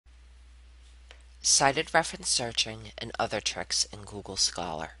Cited reference searching and other tricks in Google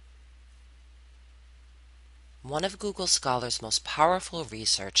Scholar. One of Google Scholar's most powerful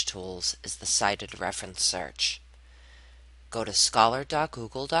research tools is the cited reference search. Go to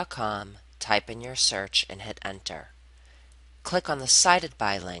scholar.google.com, type in your search, and hit enter. Click on the Cited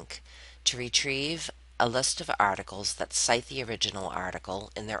By link to retrieve a list of articles that cite the original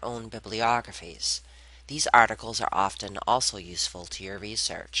article in their own bibliographies. These articles are often also useful to your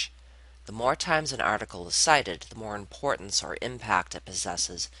research. The more times an article is cited, the more importance or impact it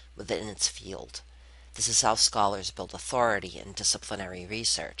possesses within its field. This is how scholars build authority in disciplinary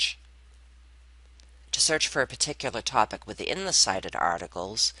research. To search for a particular topic within the cited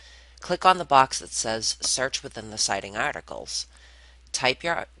articles, click on the box that says Search within the citing articles. Type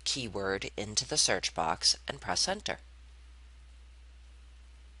your keyword into the search box and press enter.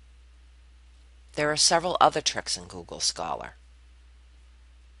 There are several other tricks in Google Scholar.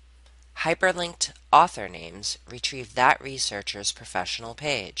 Hyperlinked author names retrieve that researcher's professional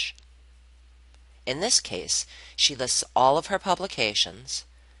page. In this case, she lists all of her publications,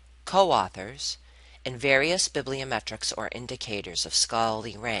 co-authors, and various bibliometrics or indicators of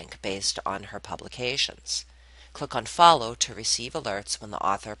scholarly rank based on her publications. Click on Follow to receive alerts when the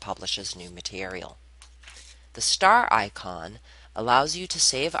author publishes new material. The star icon allows you to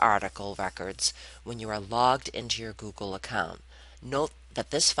save article records when you are logged into your Google account. Note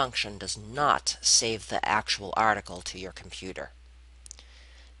that this function does not save the actual article to your computer.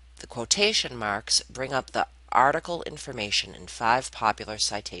 The quotation marks bring up the article information in 5 popular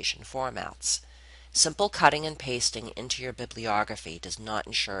citation formats. Simple cutting and pasting into your bibliography does not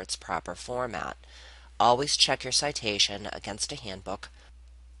ensure its proper format. Always check your citation against a handbook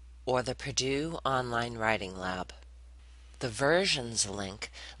or the Purdue Online Writing Lab. The Versions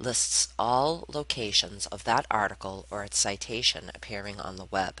link lists all locations of that article or its citation appearing on the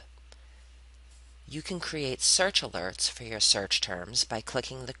web. You can create search alerts for your search terms by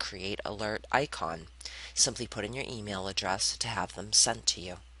clicking the Create Alert icon. Simply put in your email address to have them sent to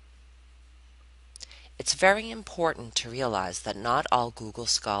you. It's very important to realize that not all Google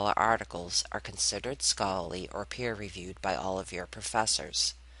Scholar articles are considered scholarly or peer-reviewed by all of your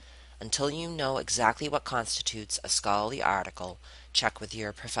professors. Until you know exactly what constitutes a scholarly article, check with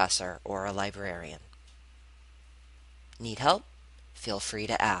your professor or a librarian. Need help? Feel free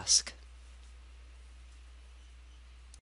to ask.